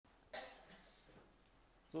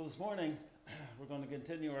So this morning, we're going to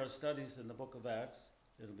continue our studies in the book of Acts.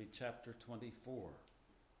 It'll be chapter 24.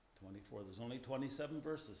 24. There's only 27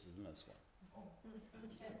 verses in this one.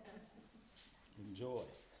 Enjoy.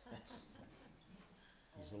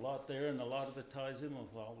 There's a lot there, and a lot of it ties in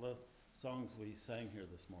with all the songs we sang here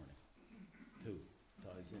this morning, too.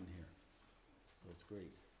 Ties in here. So it's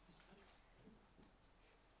great.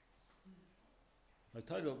 I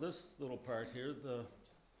titled this little part here, The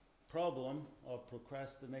Problem of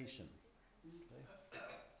Procrastination. Okay?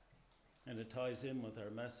 And it ties in with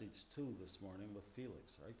our message too this morning with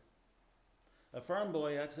Felix, right? A farm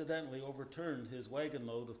boy accidentally overturned his wagon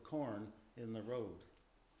load of corn in the road.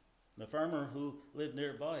 The farmer who lived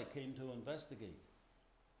nearby came to investigate.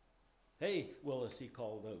 "Hey, Willis," he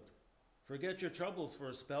called out, "forget your troubles for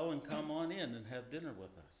a spell and come on in and have dinner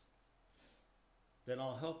with us. Then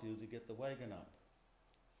I'll help you to get the wagon up."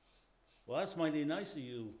 "Well, that's mighty nice of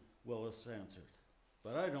you," Willis answered,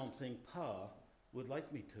 "but I don't think Pa would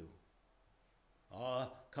like me to."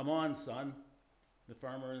 Come on, son," the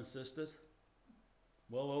farmer insisted.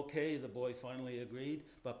 "Well, okay," the boy finally agreed,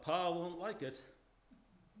 "but Pa won't like it."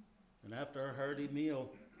 And after a hearty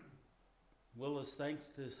meal, Willis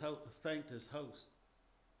thanked his host.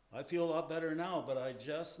 "I feel a lot better now, but I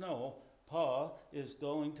just know Pa is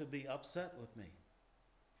going to be upset with me."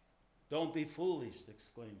 "Don't be foolish,"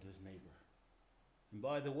 exclaimed his neighbor. "And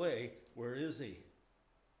by the way, where is he?"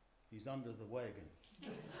 "He's under the wagon."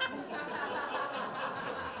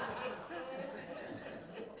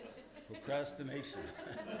 Procrastination.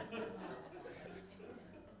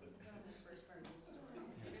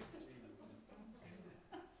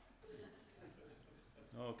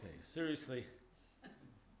 Okay, seriously.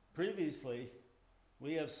 Previously,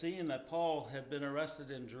 we have seen that Paul had been arrested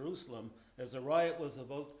in Jerusalem as a riot was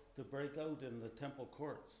about to break out in the temple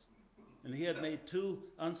courts. And he had made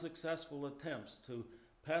two unsuccessful attempts to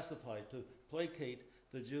pacify, to placate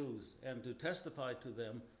the Jews, and to testify to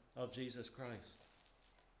them of Jesus Christ.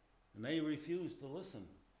 And they refused to listen.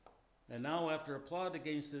 And now, after a plot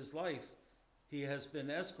against his life, he has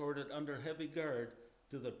been escorted under heavy guard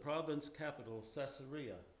to the province capital,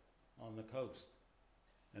 Caesarea, on the coast.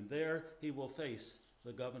 And there he will face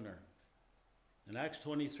the governor. In Acts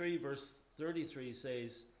 23, verse 33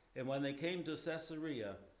 says, "And when they came to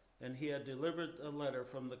Caesarea, and he had delivered a letter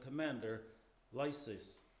from the commander,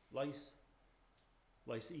 Lysis, Lysis,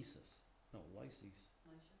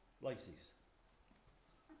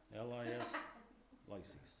 L-I-S,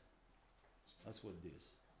 Lysis. That's what it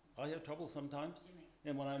is. I have trouble sometimes,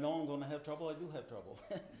 and when I know I'm going to have trouble, I do have trouble.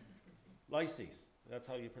 Lysis, that's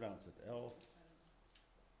how you pronounce it.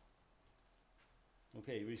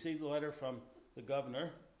 Okay, he received a letter from the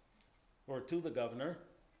governor, or to the governor,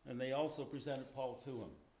 and they also presented Paul to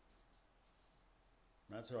him.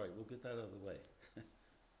 That's all right, we'll get that out of the way.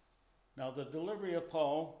 Now, the delivery of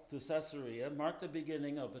Paul to Caesarea marked the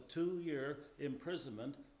beginning of a 2-year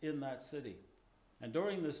imprisonment in that city. And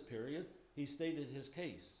during this period, he stated his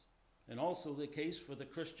case, and also the case for the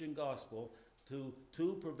Christian gospel to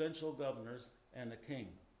 2 provincial governors and a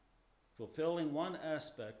king, fulfilling one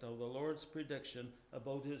aspect of the Lord's prediction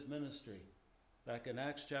about his ministry. Back in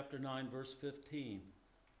Acts chapter 9, verse 15,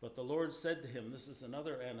 "But the Lord said to him," this is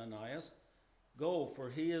another Ananias, "Go, for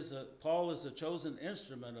Paul is a chosen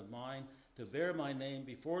instrument of mine to bear my name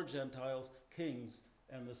before Gentiles, kings,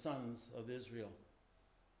 and the sons of Israel."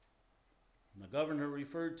 And the governor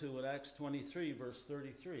referred to in Acts 23, verse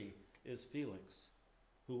 33, is Felix,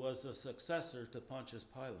 who was a successor to Pontius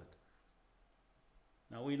Pilate.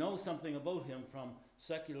 Now we know something about him from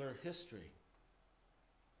secular history.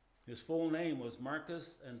 His full name was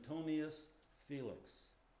Marcus Antonius Felix.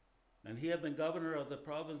 And he had been governor of the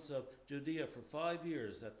province of Judea for 5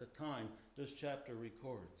 years at the time this chapter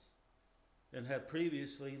records, and had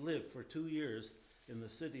previously lived for 2 years in the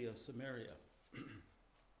city of Samaria.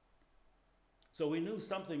 So we knew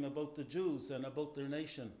something about the Jews and about their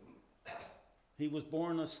nation. He was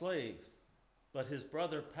born a slave, but his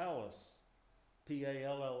brother Pallas,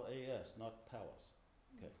 P-A-L-L-A-S, not Palace,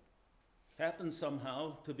 okay, happened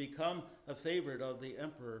somehow to become a favorite of the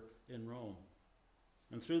emperor in Rome.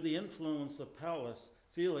 And through the influence of Pallas,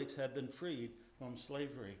 Felix had been freed from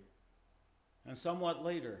slavery, and somewhat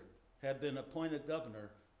later had been appointed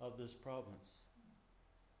governor of this province.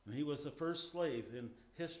 And he was the first slave in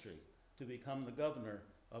history to become the governor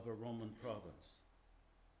of a Roman province.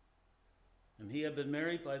 And he had been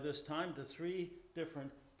married by this time to 3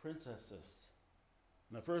 different princesses.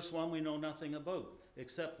 And the first one we know nothing about,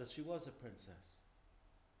 except that she was a princess.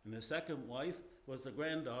 And his second wife was the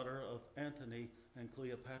granddaughter of Antony and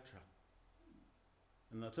Cleopatra.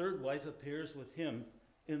 And the third wife appears with him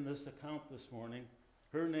in this account this morning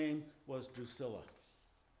Her name was Drusilla,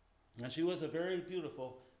 and she was a very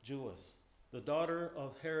beautiful Jewess, the daughter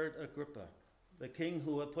of Herod Agrippa, the king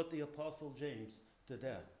who had put the apostle James to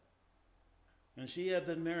death. And she had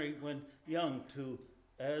been married when young to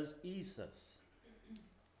As-Isus,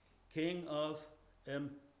 king of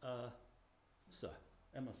Emesa,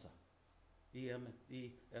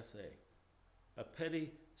 E-M-E-S-A, a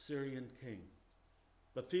petty Syrian king.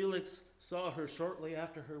 But Felix saw her shortly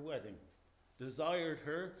after her wedding, desired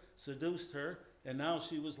her, seduced her, and now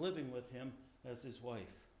she was living with him as his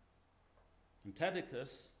wife. And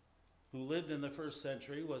Titus, who lived in the first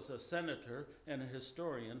century, was a senator and a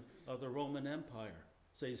historian of the Roman Empire,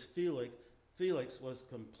 says Felix was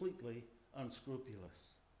completely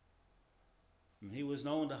unscrupulous. And he was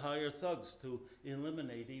known to hire thugs to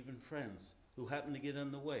eliminate even friends who happened to get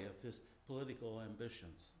in the way of his political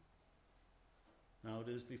ambitions. Now it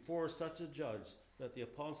is before such a judge that the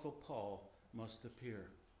Apostle Paul must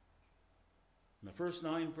appear. And the first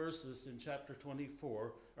 9 verses in chapter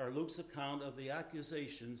 24 are Luke's account of the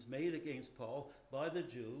accusations made against Paul by the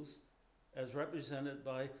Jews, as represented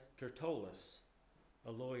by Tertullus,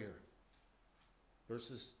 a lawyer.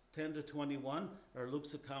 Verses 10 to 21 are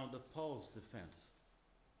Luke's account of Paul's defense.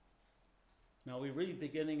 Now we read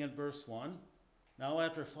beginning in verse 1, "Now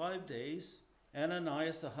after 5 days,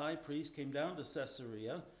 Ananias the high priest came down to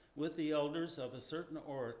Caesarea with the elders of a certain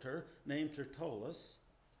orator named Tertullus,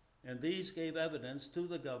 and these gave evidence to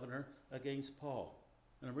the governor against Paul."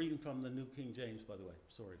 And I'm reading from the New King James, by the way.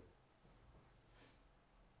 Sorry.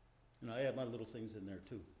 And I have my little things in there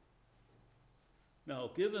too. Now,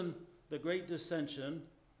 given the great dissension,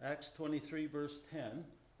 Acts 23 verse 10,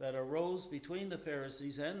 that arose between the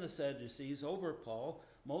Pharisees and the Sadducees over Paul,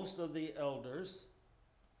 most of the elders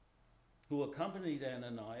who accompanied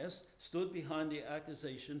Ananias stood behind the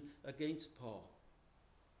accusation against Paul.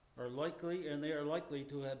 They are likely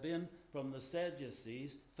to have been from the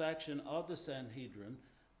Sadducees faction of the Sanhedrin,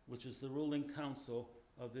 which is the ruling council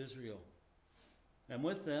of Israel. And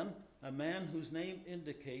with them, a man whose name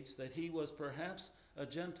indicates that he was perhaps a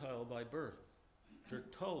Gentile by birth,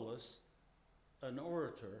 Tertullus, an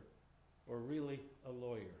orator, or really a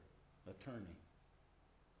lawyer, attorney.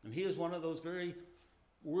 And he is one of those very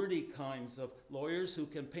wordy kinds of lawyers who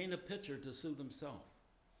can paint a picture to suit himself,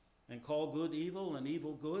 and call good evil and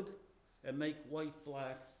evil good, and make white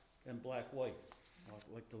black and black white,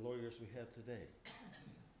 like the lawyers we have today.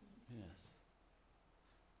 Yes.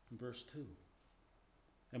 In verse 2.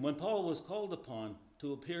 "And when Paul was called upon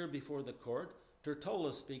to appear before the court,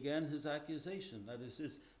 Tertullus began his accusation," that is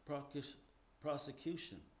his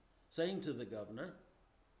prosecution, "saying to the governor,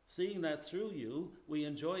 'Seeing that through you we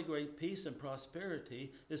enjoy great peace and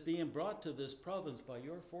prosperity is being brought to this province by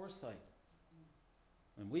your foresight.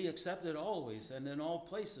 And we accept it always and in all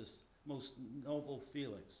places, most noble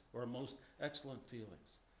Felix, or most excellent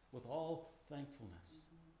Felix, with all thankfulness.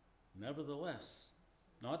 Nevertheless,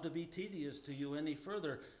 not to be tedious to you any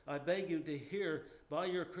further, I beg you to hear by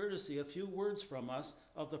your courtesy a few words from us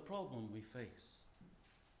of the problem we face.'"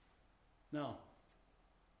 Now,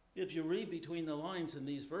 if you read between the lines in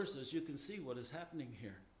these verses, you can see what is happening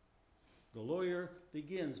here. The lawyer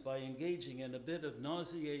begins by engaging in a bit of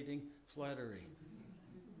nauseating flattery.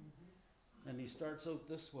 And he starts out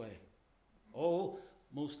this way: "Oh,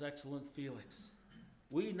 most excellent Felix,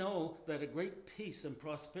 we know that a great peace and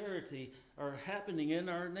prosperity are happening in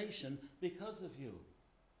our nation because of you."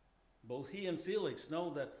 Both he and Felix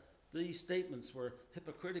know that these statements were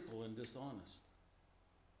hypocritical and dishonest.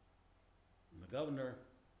 And the governor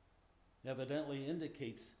evidently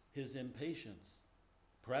indicates his impatience,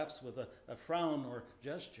 perhaps with a frown or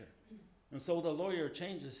gesture. And so the lawyer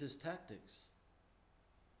changes his tactics.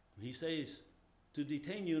 He says, "To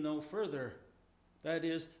detain you no further, that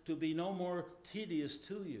is, to be no more tedious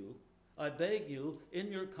to you, I beg you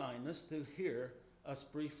in your kindness to hear us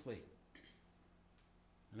briefly."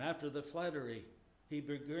 And after the flattery, he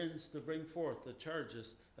begins to bring forth the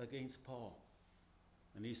charges against Paul.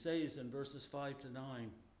 And he says in verses 5 to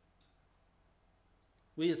 9,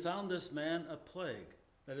 "We have found this man a plague,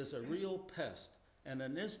 that is a real pest, and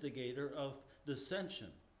an instigator of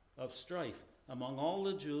dissension, of strife among all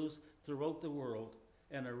the Jews throughout the world,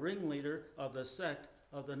 and a ringleader of the sect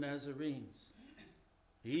of the Nazarenes.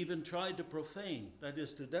 He even tried to profane, that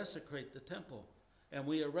is, to desecrate the temple, and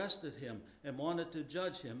we arrested him and wanted to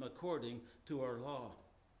judge him according to our law.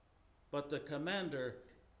 But the commander,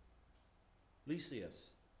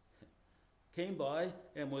 Lysias, came by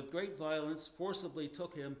and with great violence forcibly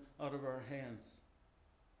took him out of our hands,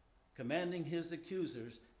 commanding his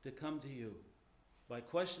accusers to come to you. By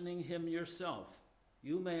questioning him yourself,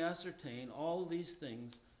 you may ascertain all these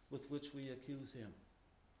things with which we accuse him."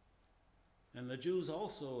 and the Jews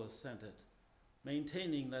also assented,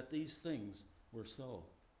 maintaining that these things were so.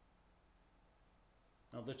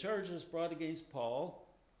 Now the charges brought against Paul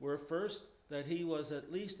were first that he was,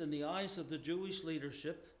 at least in the eyes of the Jewish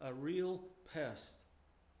leadership, a real pest.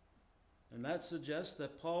 And that suggests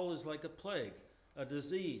that Paul is like a plague, a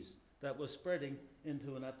disease that was spreading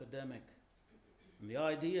into an epidemic. And the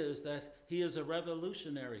idea is that he is a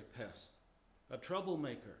revolutionary pest, a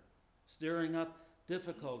troublemaker, stirring up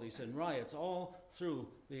difficulties and riots all through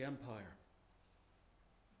the empire.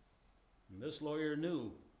 And this lawyer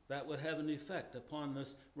knew that would have an effect upon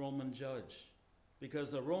this Roman judge,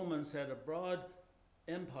 because the Romans had a broad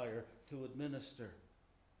empire to administer,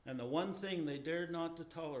 and the one thing they dared not to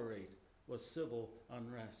tolerate was civil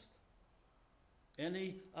unrest.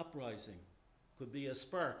 Any uprising could be a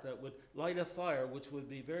spark that would light a fire which would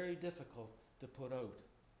be very difficult to put out,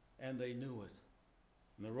 and they knew it.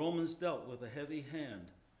 And the Romans dealt with a heavy hand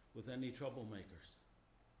with any troublemakers.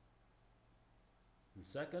 And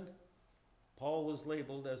second, Paul was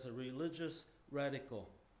labeled as a religious radical.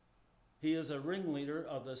 He is a ringleader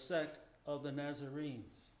of the sect of the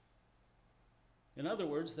Nazarenes. In other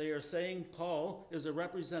words, they are saying Paul is a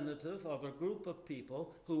representative of a group of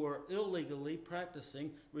people who are illegally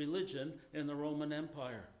practicing religion in the Roman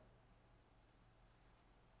Empire.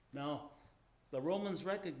 Now, the Romans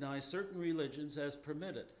recognized certain religions as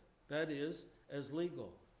permitted, that is, as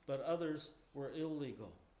legal, but others were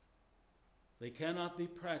illegal. They cannot be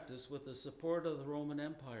practiced with the support of the Roman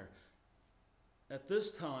Empire. At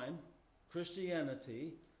this time,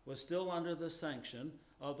 Christianity was still under the sanction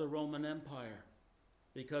of the Roman Empire,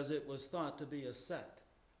 because it was thought to be a sect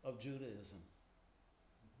of Judaism.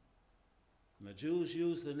 And the Jews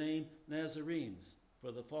used the name Nazarenes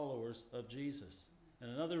for the followers of Jesus.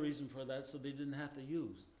 And another reason for that, so they didn't have to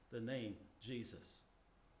use the name Jesus.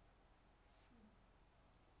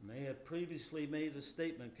 And they had previously made a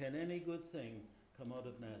statement, "Can any good thing come out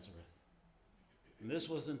of Nazareth?" And this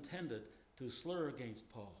was intended to slur against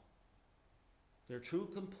Paul. Their true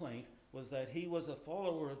complaint was that he was a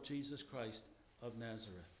follower of Jesus Christ of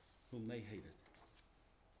Nazareth, whom they hated.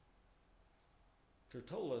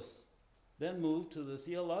 Tertullus then moved to the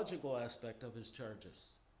theological aspect of his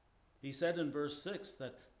charges. He said in verse 6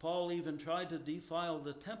 that Paul even tried to defile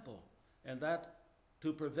the temple, and that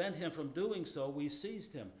to prevent him from doing so, we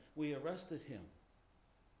seized him, we arrested him.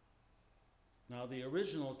 Now the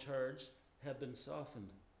original charge had been softened.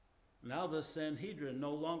 Now the Sanhedrin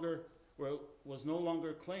was no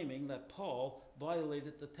longer claiming that Paul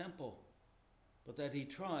violated the temple, but that he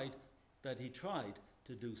tried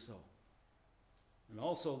to do so. And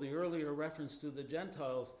also the earlier reference to the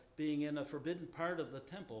Gentiles being in a forbidden part of the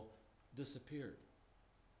temple disappeared.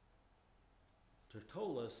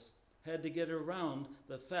 Tertullus had to get around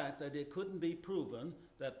the fact that it couldn't be proven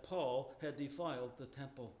that Paul had defiled the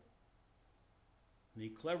temple. And he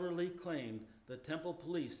cleverly claimed the temple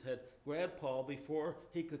police had grabbed Paul before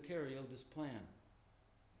he could carry out his plan.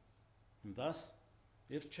 And thus,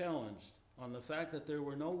 if challenged on the fact that there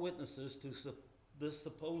were no witnesses to this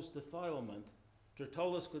supposed defilement,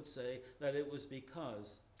 Tertullus could say that it was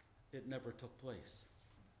because it never took place.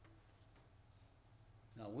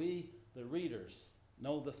 Now we, the readers,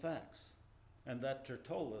 know the facts, and that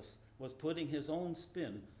Tertullus was putting his own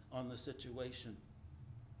spin on the situation.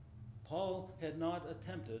 Paul had not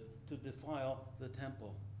attempted to defile the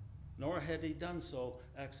temple, nor had he done so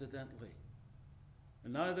accidentally.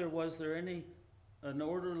 And neither was there an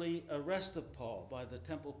orderly arrest of Paul by the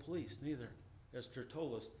temple police, neither, as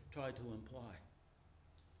Tertullus tried to imply.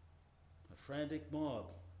 A frantic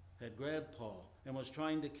mob had grabbed Paul and was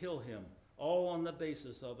trying to kill him, all on the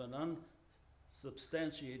basis of an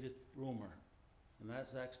unsubstantiated rumor. And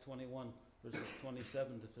that's Acts 21, verses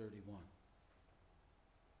 27 to 31.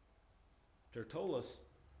 Tertullus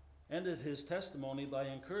ended his testimony by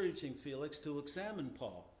encouraging Felix to examine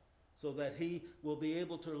Paul, so that he will be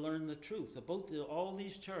able to learn the truth about all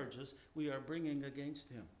these charges we are bringing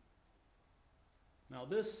against him. Now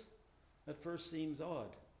this at first seems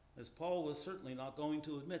odd, as Paul was certainly not going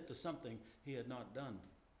to admit to something he had not done.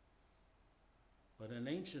 But in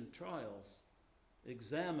ancient trials,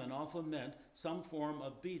 examine often meant some form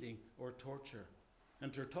of beating or torture.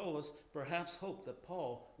 And Tertullus perhaps hoped that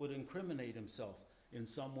Paul would incriminate himself in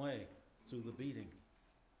some way through the beating.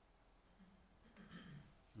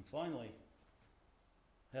 And finally,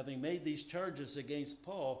 having made these charges against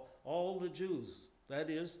Paul, all the Jews, that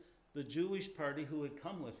is, the Jewish party who had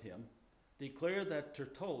come with him, declared that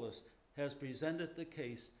Tertullus has presented the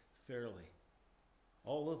case fairly.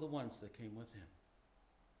 All of the ones that came with him.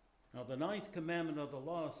 Now the 9th commandment of the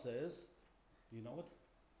law says, do you know it?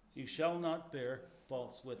 You shall not bear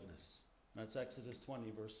false witness. That's Exodus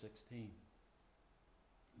 20, verse 16.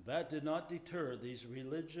 That did not deter these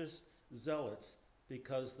religious zealots,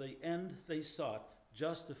 because the end they sought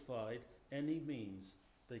justified any means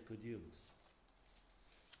they could use.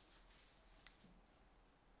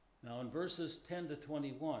 Now in verses 10 to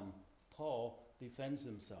 21, Paul defends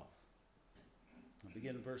himself. I'll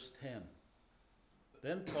begin verse 10.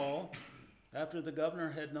 Then Paul, after the governor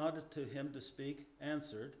had nodded to him to speak,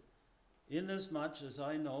 answered, "Inasmuch as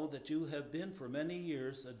I know that you have been for many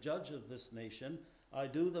years a judge of this nation, I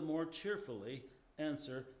do the more cheerfully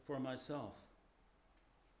answer for myself."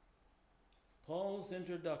 Paul's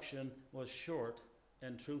introduction was short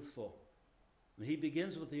and truthful. He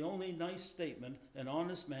begins with the only nice statement an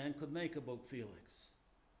honest man could make about Felix.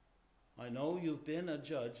 "I know you've been a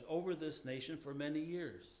judge over this nation for many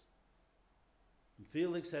years." And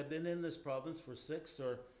Felix had been in this province for 6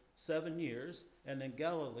 or 7 years, and in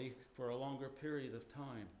Galilee for a longer period of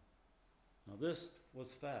time. Now this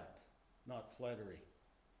was fact, not flattery.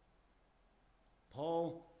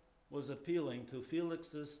 Paul was appealing to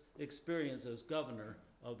Felix's experience as governor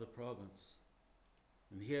of the province.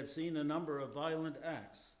 And he had seen a number of violent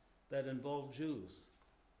acts that involved Jews.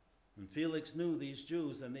 And Felix knew these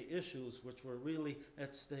Jews and the issues which were really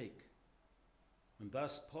at stake. And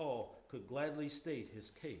thus Paul could gladly state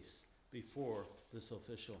his case before this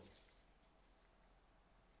official.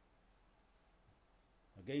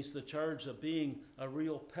 Against the charge of being a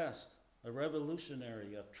real pest, a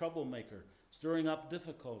revolutionary, a troublemaker, stirring up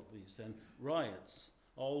difficulties and riots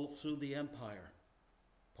all through the empire,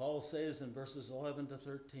 Paul says in verses 11 to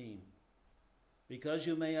 13, "Because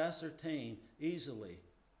you may ascertain easily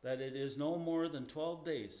that it is no more than 12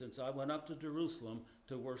 days since I went up to Jerusalem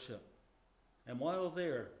to worship. And while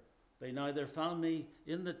there, they neither found me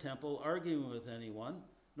in the temple arguing with anyone,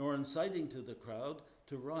 nor inciting to the crowd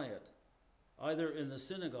to riot, either in the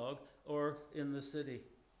synagogue or in the city.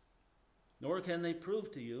 Nor can they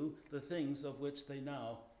prove to you the things of which they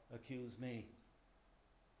now accuse me."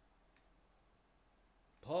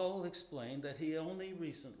 Paul explained that he only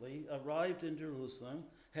recently arrived in Jerusalem,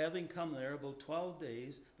 having come there about 12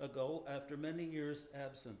 days ago after many years'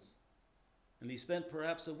 absence. And he spent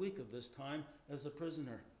perhaps a week of this time as a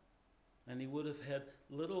prisoner, and he would have had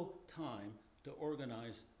little time to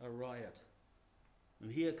organize a riot.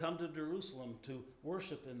 And he had come to Jerusalem to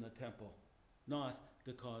worship in the temple, not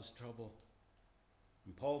to cause trouble.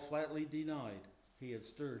 And Paul flatly denied he had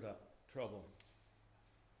stirred up trouble.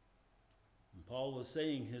 And Paul was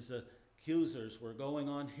saying his accusers were going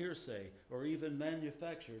on hearsay or even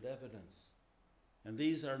manufactured evidence. And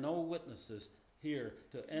these are no witnesses here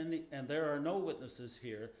to any, and there are no witnesses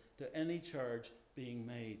here to any charge being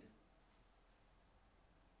made.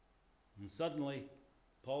 And suddenly,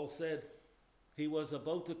 Paul said he was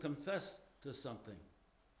about to confess to something,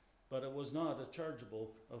 but it was not a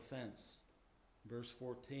chargeable offense. Verse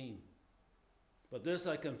 14, "But this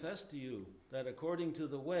I confess to you, that according to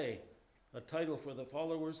the way," a title for the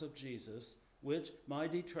followers of Jesus, "which my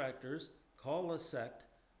detractors call a sect,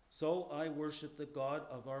 so I worship the God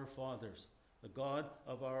of our fathers, the God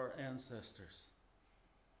of our ancestors."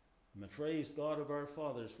 And the phrase God of our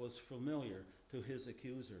fathers was familiar to his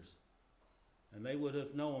accusers, and they would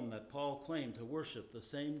have known that Paul claimed to worship the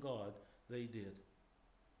same God they did.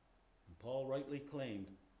 And Paul rightly claimed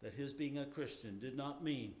that his being a Christian did not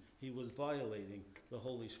mean he was violating the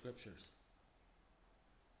Holy Scriptures.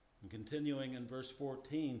 And continuing in verse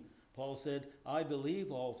 14, Paul said, "I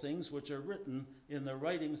believe all things which are written in the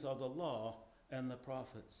writings of the law and the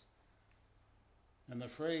prophets." And the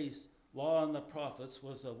phrase law and the prophets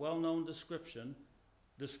was a well-known description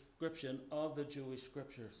of the Jewish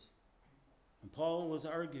Scriptures. And Paul was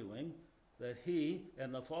arguing that he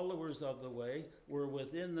and the followers of the way were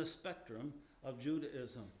within the spectrum of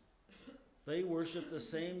Judaism. They worshiped the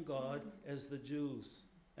same God as the Jews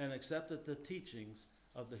and accepted the teachings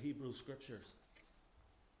of the Hebrew Scriptures.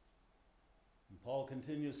 And Paul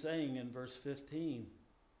continues saying in verse 15,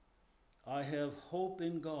 "I have hope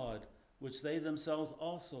in God, which they themselves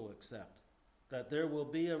also accept, that there will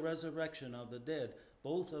be a resurrection of the dead,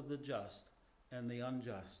 both of the just and the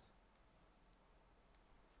unjust."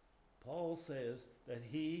 Paul says that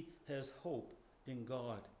he has hope in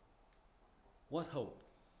God. What hope?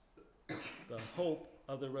 The hope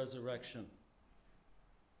of the resurrection.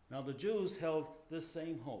 Now the Jews held this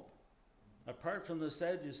same hope. Apart from the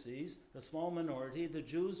Sadducees, a small minority, the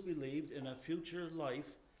Jews believed in a future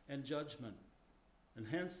life and judgment. And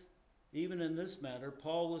hence, even in this matter,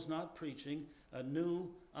 Paul was not preaching a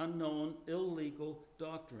new, unknown, illegal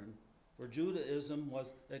doctrine, for Judaism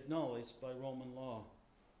was acknowledged by Roman law.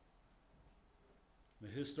 The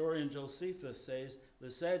historian Josephus says the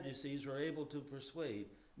Sadducees were able to persuade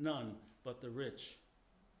none but the rich,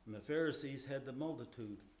 and the Pharisees had the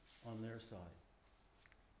multitude on their side.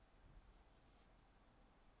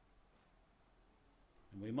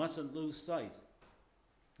 And we mustn't lose sight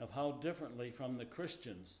of how differently from the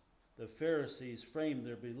Christians the Pharisees framed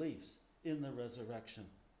their beliefs in the resurrection.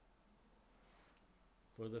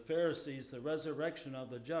 For the Pharisees, the resurrection of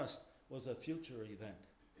the just was a future event,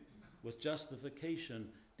 with justification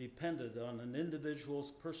depended on an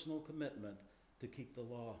individual's personal commitment to keep the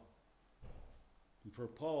law. And for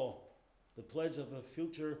Paul, the pledge of a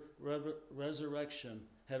future resurrection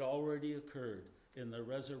had already occurred in the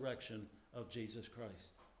resurrection of Jesus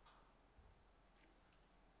Christ.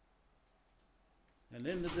 An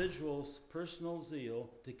individual's personal zeal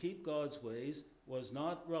to keep God's ways was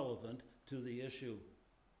not relevant to the issue.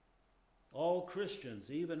 All Christians,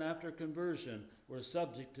 even after conversion, were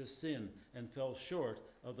subject to sin and fell short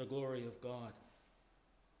of the glory of God.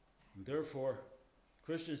 And therefore,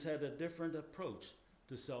 Christians had a different approach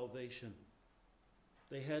to salvation.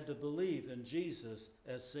 They had to believe in Jesus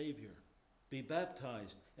as Savior, be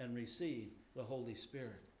baptized, and receive the Holy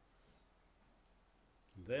Spirit.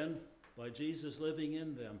 And then, by Jesus living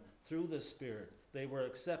in them through the Spirit, they were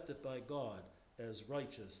accepted by God as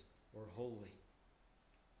righteous or holy.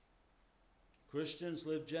 Christians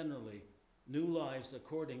live generally new lives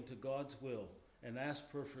according to God's will and ask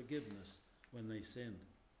for forgiveness when they sinned.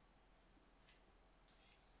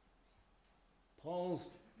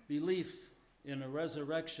 Paul's belief in a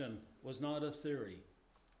resurrection was not a theory,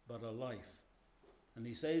 but a life. And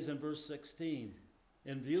he says in verse 16,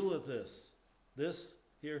 in view of this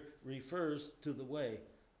here refers to the way.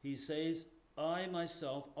 He says, I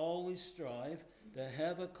myself always strive to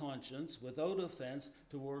have a conscience without offense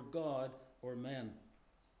toward God or men.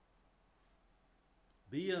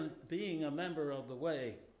 Being a member of the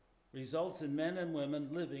way results in men and women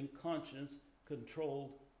living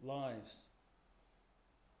conscience-controlled lives.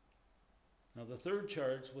 Now the third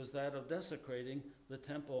charge was that of desecrating the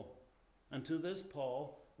temple. And to this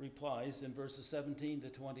Paul replies in verses 17 to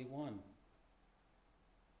 21.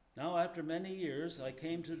 Now after many years I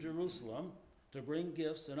came to Jerusalem to bring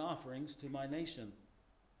gifts and offerings to my nation,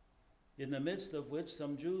 in the midst of which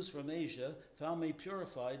some Jews from Asia found me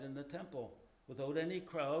purified in the temple, without any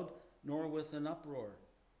crowd nor with an uproar.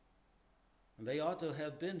 And they ought to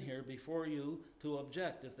have been here before you to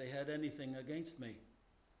object if they had anything against me.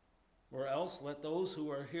 Or else let those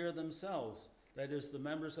who are here themselves, that is, the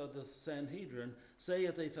members of the Sanhedrin, say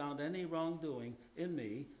if they found any wrongdoing in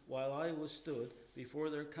me while I was stood before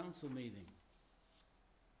their council meeting.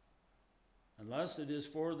 Unless it is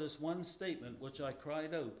for this one statement which I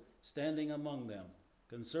cried out, standing among them,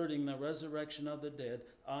 concerning the resurrection of the dead,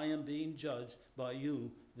 I am being judged by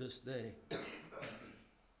you this day.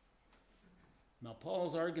 Now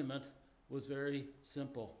Paul's argument was very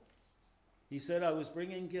simple. He said, I was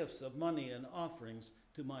bringing gifts of money and offerings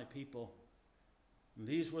to my people. And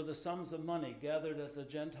these were the sums of money gathered at the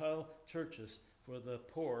Gentile churches for the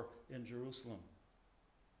poor in Jerusalem.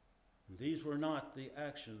 And these were not the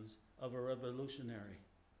actions of a revolutionary,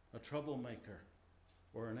 a troublemaker,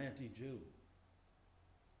 or an anti-Jew.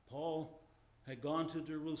 Paul had gone to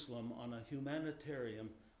Jerusalem on a humanitarian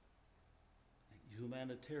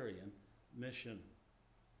mission.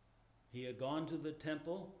 He had gone to the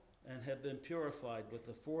temple and had been purified with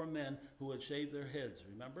the 4 men who had shaved their heads,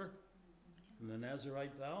 remember? In the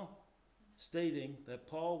Nazirite vow, stating that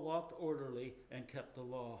Paul walked orderly and kept the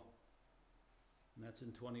law. And that's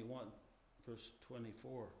in 21, verse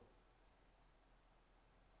 24.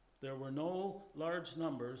 There were no large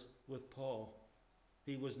numbers with Paul.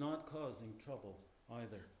 He was not causing trouble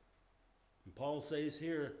either. And Paul says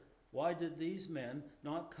here, why did these men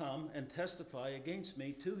not come and testify against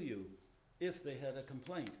me to you if they had a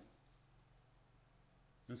complaint?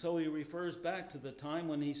 And so he refers back to the time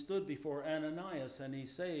when he stood before Ananias and he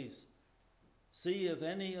says, see if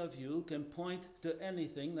any of you can point to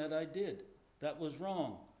anything that I did that was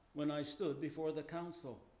wrong when I stood before the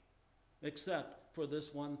council, except for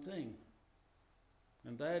this one thing.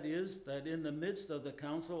 And that is that in the midst of the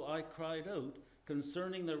council I cried out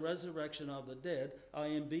concerning the resurrection of the dead, I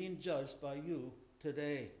am being judged by you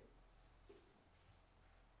today.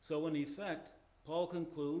 So in effect, Paul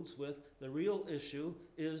concludes with the real issue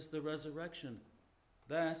is the resurrection.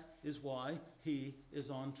 That is why he is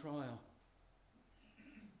on trial.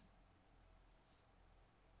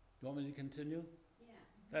 You want me to continue? Yeah.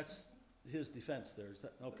 That's his defense there. Is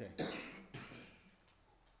that okay?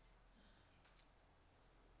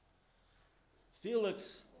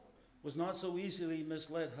 Felix was not so easily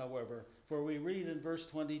misled, however, for we read in verse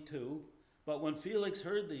 22, But when Felix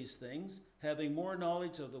heard these things, having more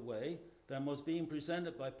knowledge of the way than was being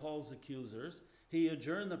presented by Paul's accusers, he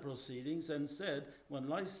adjourned the proceedings and said, when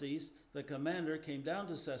Lysias, the commander, came down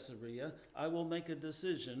to Caesarea, I will make a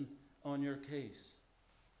decision on your case.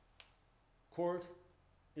 Court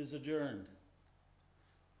is adjourned.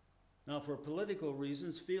 Now, for political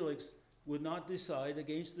reasons, Felix would not decide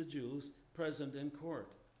against the Jews present in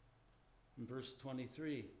court. In verse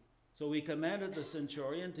 23. So he commanded the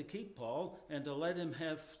centurion to keep Paul and to let him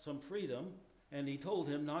have some freedom, and he told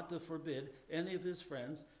him not to forbid any of his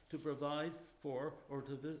friends to provide for or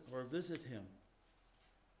visit him.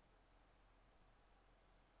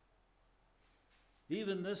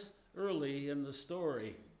 Even this early in the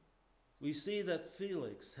story, we see that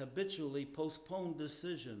Felix habitually postponed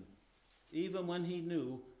decision, even when he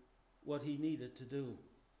knew what he needed to do.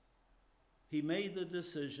 He made the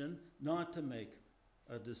decision not to make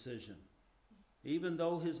a decision, even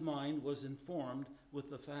though his mind was informed with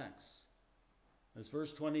the facts. As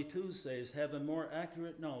verse 22 says, have a more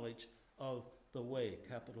accurate knowledge of the way,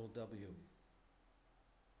 capital W.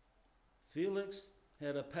 Felix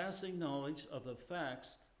had a passing knowledge of the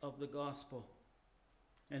facts of the gospel,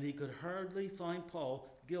 and he could hardly find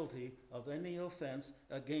Paul guilty of any offense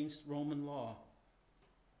against Roman law.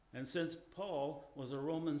 And since Paul was a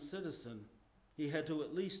Roman citizen, he had to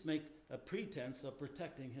at least make a pretense of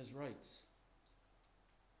protecting his rights.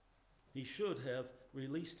 He should have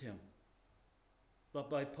released him. But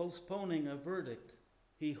by postponing a verdict,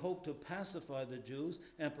 he hoped to pacify the Jews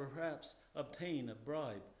and perhaps obtain a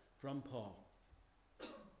bribe from Paul.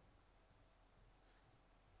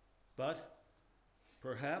 But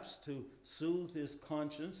perhaps to soothe his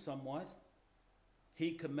conscience somewhat,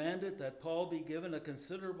 he commanded that Paul be given a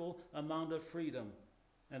considerable amount of freedom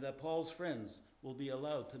and that Paul's friends will be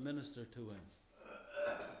allowed to minister to him.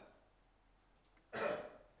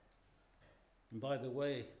 And by the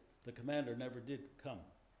way, the commander never did come.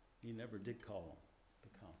 He never did call him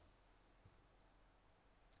to come.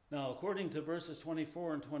 Now, according to verses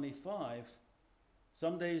 24 and 25,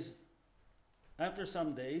 after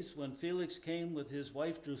some days, when Felix came with his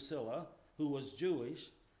wife Drusilla, who was Jewish,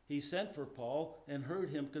 he sent for Paul and heard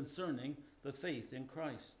him concerning the faith in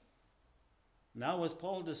Christ. Now, as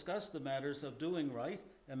Paul discussed the matters of doing right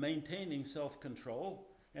and maintaining self-control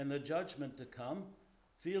and the judgment to come,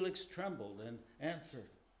 Felix trembled and answered,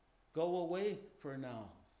 Go away for now.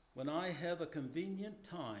 When I have a convenient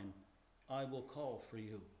time, I will call for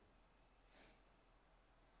you.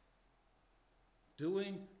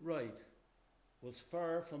 Doing right was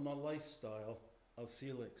far from the lifestyle of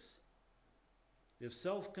Felix. If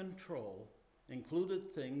self-control included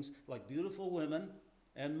things like beautiful women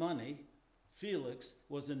and money, Felix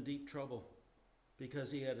was in deep trouble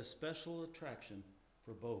because he had a special attraction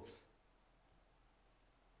for both.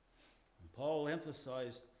 And Paul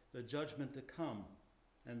emphasized the judgment to come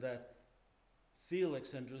and that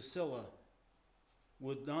Felix and Drusilla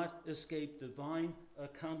would not escape divine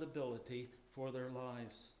accountability for their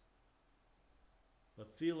lives. But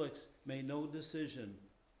Felix made no decision,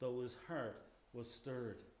 though his heart was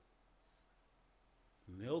stirred.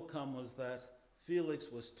 And the outcome was that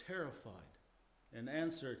Felix was terrified and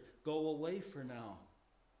answered, Go away for now.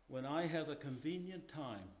 When I have a convenient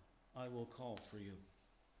time, I will call for you.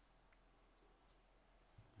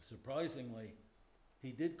 Surprisingly,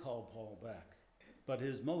 he did call Paul back, but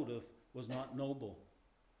his motive was not noble.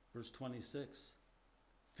 Verse 26.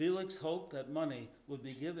 Felix hoped that money would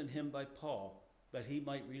be given him by Paul, that he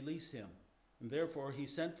might release him, and therefore he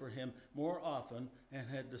sent for him more often and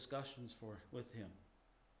had discussions with him.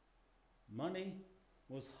 Money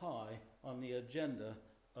was high on the agenda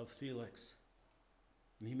of Felix.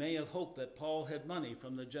 And he may have hoped that Paul had money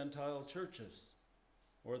from the Gentile churches,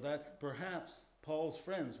 or that perhaps Paul's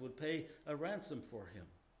friends would pay a ransom for him.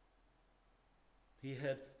 He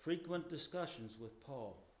had frequent discussions with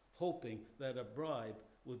Paul, hoping that a bribe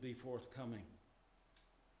would be forthcoming.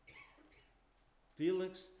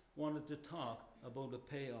 Felix wanted to talk about a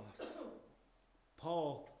payoff.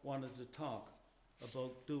 Paul wanted to talk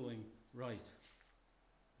about doing right.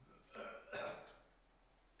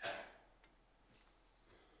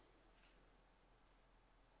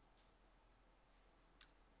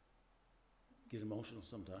 Get emotional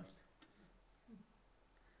sometimes.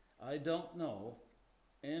 I don't know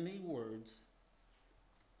any words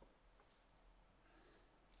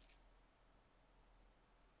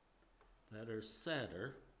that are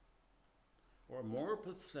sadder or more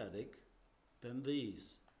pathetic than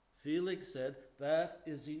these. Felix said, That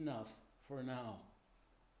is enough for now.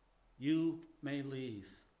 You may leave.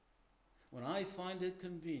 When I find it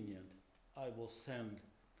convenient, I will send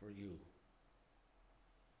for you.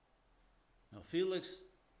 Now, Felix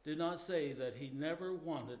did not say that he never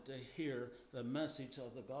wanted to hear the message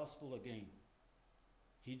of the gospel again.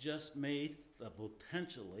 He just made the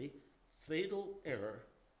potentially fatal error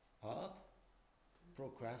of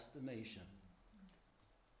procrastination.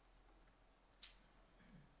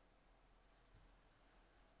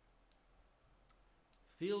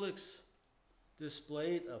 Felix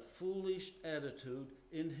displayed a foolish attitude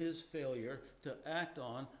in his failure to act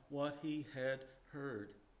on what he had heard.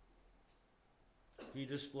 He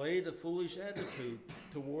displayed a foolish attitude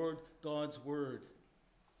toward God's word.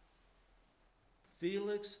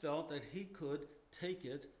 Felix felt that he could take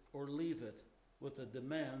it or leave it with the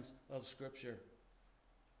demands of Scripture.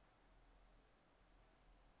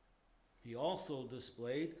 He also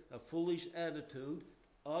displayed a foolish attitude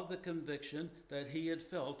of the conviction that he had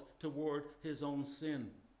felt toward his own sin.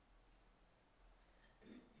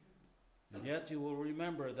 And yet you will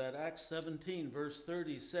remember that Acts 17 verse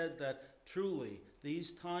 30 said that truly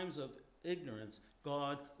these times of ignorance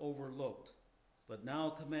God overlooked, but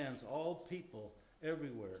now commands all people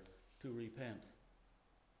everywhere to repent.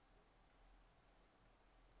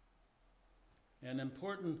 An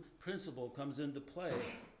important principle comes into play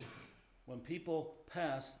when people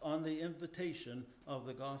pass on the invitation of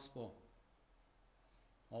the gospel.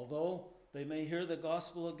 Although they may hear the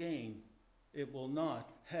gospel again, it will not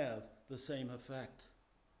have the same effect.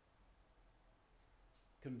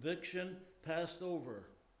 Conviction passed over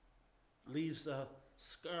leaves a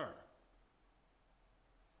scar.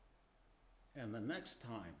 And the next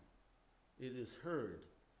time it is heard,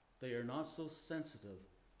 they are not so sensitive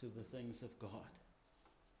to the things of God.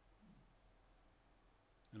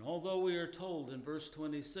 And although we are told in verse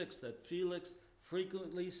 26 that Felix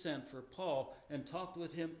frequently sent for Paul and talked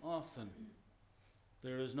with him often,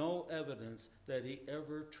 there is no evidence that he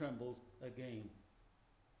ever trembled again.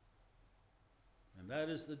 And that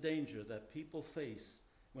is the danger that people face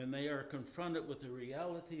when they are confronted with the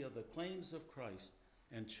reality of the claims of Christ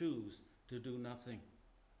and choose to do nothing.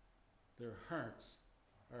 Their hearts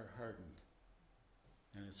are hardened,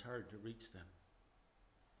 and it's hard to reach them.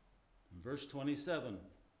 And verse 27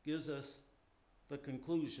 gives us the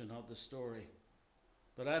conclusion of the story.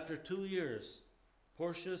 But after 2 years,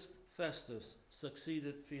 Porcius Festus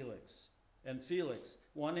succeeded Felix, and Felix,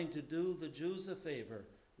 wanting to do the Jews a favor,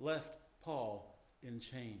 left Paul in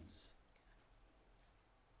chains.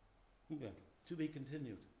 Okay, to be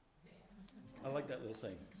continued. I like that little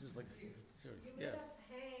saying. It's just like, sorry. Yes.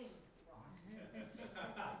 Hang, Ross. I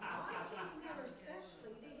came here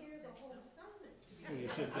especially to hear the whole sermon. Well, you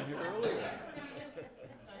should have been here earlier.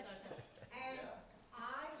 And I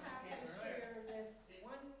have to share this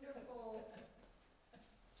wonderful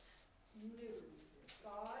news.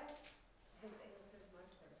 God has answered my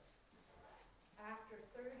prayer. After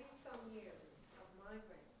 30-some years of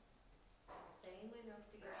migraines, they went up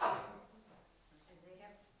to get treatment, and they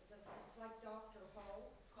have this, it's like Dr. Ho.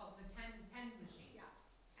 It's called the TENS machine. Yeah,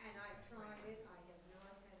 and I've tried it. I have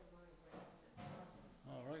not had a migraine since.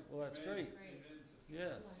 All right, well, that's great. Great.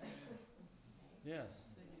 Yes,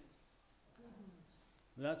 yes. Good news.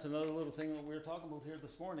 And that's another little thing that we were talking about here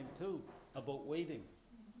this morning, too, about waiting.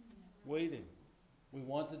 Waiting. We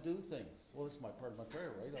want to do things. Well, this is my part of my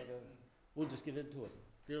prayer, right? We'll just get into it.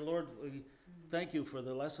 Dear Lord, we thank you for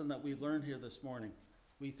the lesson that we've learned here this morning.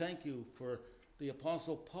 We thank you for the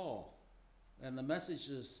Apostle Paul and the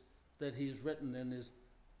messages that he has written in his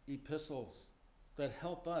epistles that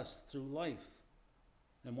help us through life.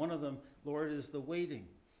 And one of them, Lord, is the waiting.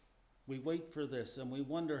 We wait for this and we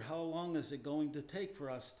wonder how long is it going to take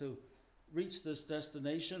for us to reach this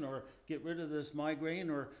destination or get rid of this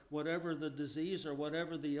migraine or whatever the disease or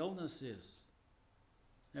whatever the illness is.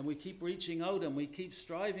 And we keep reaching out and we keep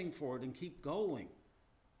striving for it and keep going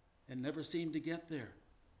and never seem to get there.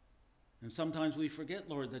 And sometimes we forget,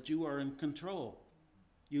 Lord, that you are in control.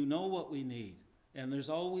 You know what we need, and there's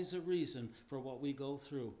always a reason for what we go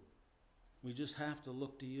through. We just have to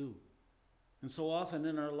look to you. And so often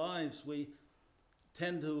in our lives, we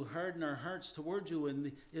tend to harden our hearts towards you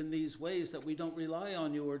in these ways that we don't rely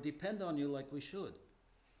on you or depend on you like we should.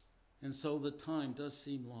 And so the time does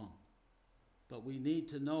seem long. But we need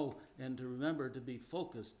to know and to remember to be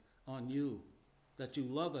focused on you, that you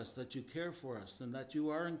love us, that you care for us, and that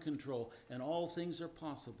you are in control, and all things are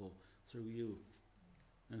possible through you.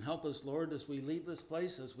 And help us, Lord, as we leave this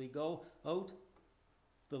place, as we go out,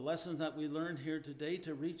 the lessons that we learned here today,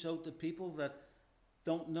 to reach out to people that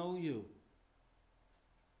don't know you,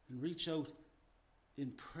 and reach out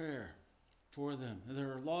in prayer for them. And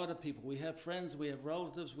there are a lot of people. We have friends, we have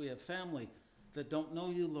relatives, we have family that don't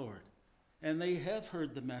know you, Lord. And they have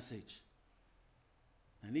heard the message.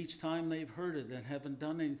 And each time they've heard it and haven't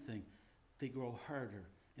done anything, they grow harder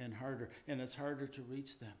and harder, and it's harder to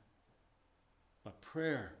reach them. But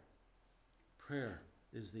prayer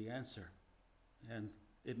is the answer. And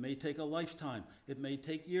it may take a lifetime. It may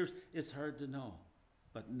take years. It's hard to know.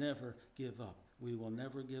 But never give up. We will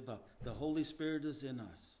never give up. The Holy Spirit is in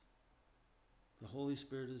us. The Holy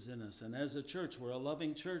Spirit is in us. And as a church, we're a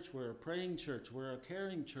loving church. We're a praying church. We're a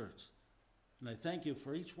caring church. And I thank you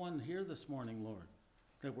for each one here this morning, Lord,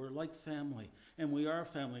 that we're like family. And we are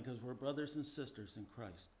family because we're brothers and sisters in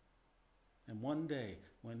Christ. And one day,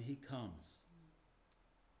 when he comes,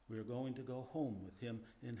 we're going to go home with him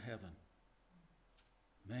in heaven.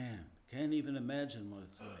 Man, can't even imagine what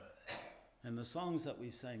it's like. And the songs that we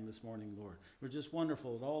sang this morning, Lord, were just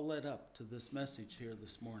wonderful. It all led up to this message here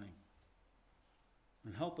this morning.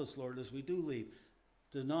 And help us, Lord, as we do leave,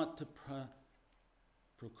 to not to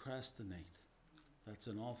procrastinate. That's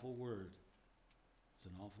an awful word. It's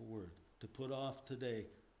an awful word. To put off today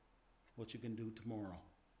what you can do tomorrow.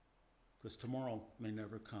 Because tomorrow may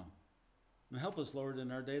never come. And help us, Lord,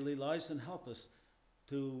 in our daily lives, and help us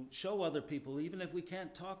to show other people, even if we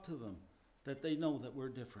can't talk to them, that they know that we're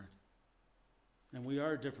different. And we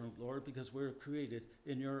are different, Lord, because we're created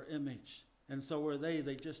in your image. And so are they.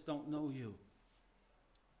 They just don't know you.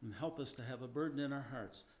 And help us to have a burden in our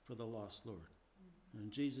hearts for the lost, Lord.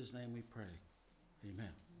 In Jesus' name we pray.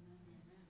 Amen.